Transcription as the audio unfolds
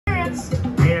dance.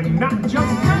 And not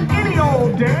just any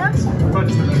old dance, but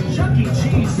to the Chuck E.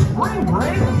 Cheese Spring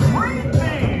Break Break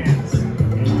Dance.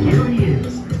 And here he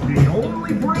is, the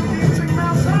only breakdancing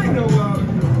mouse I know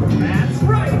of. That's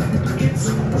right, it's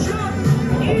Chuck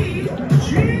E.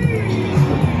 Cheese.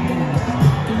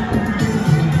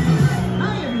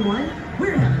 Hi everyone,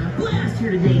 we're having a blast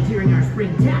here today during our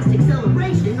Springtastic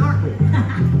celebration, aren't we?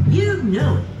 You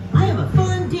know it. I have a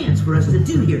fun dance for us to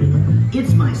do here today.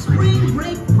 It's my Spring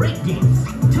Break Break Dance.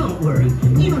 Don't worry,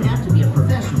 you don't have to be a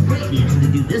professional breakdancer to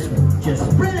do this one. Just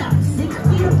spread out 6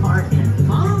 feet apart and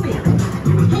follow me.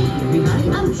 Hey everybody,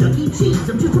 I'm Chuck E. Cheese.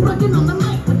 I'm just rocking on the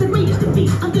mic with the greatest of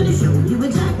beats. I'm gonna show you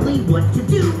exactly what to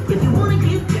do if you wanna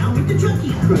get down with the Chuck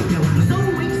E. crew. Now I'm so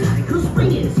excited 'cause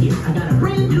spring is here. I got a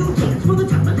brand new dance for the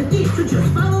time of the year. So just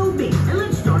follow me and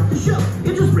let's start the show.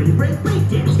 It's a Spring Break Break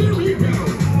Dance. Here we go.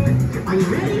 Are you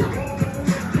ready?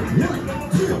 1,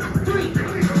 2, 3.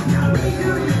 Now raise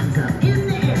your hands up in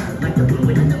the air like the blue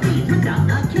and the breeze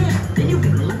without a care. Then you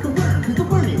wiggle like a worm 'cause the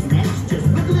worm is next. Just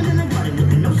wiggling in the garden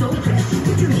looking no so fresh.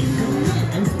 Put your hands on the head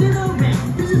and spin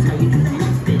around. This is how you do the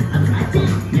head spin upside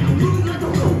down. Now move like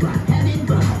a robot, having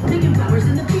fun. Making flowers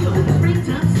in the field in the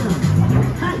springtime sun.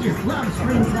 I just love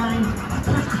springtime.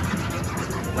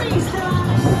 Freestyle!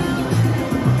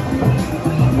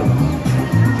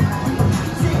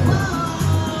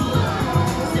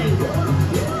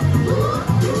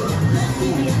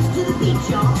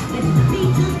 Y'all, it's the beat.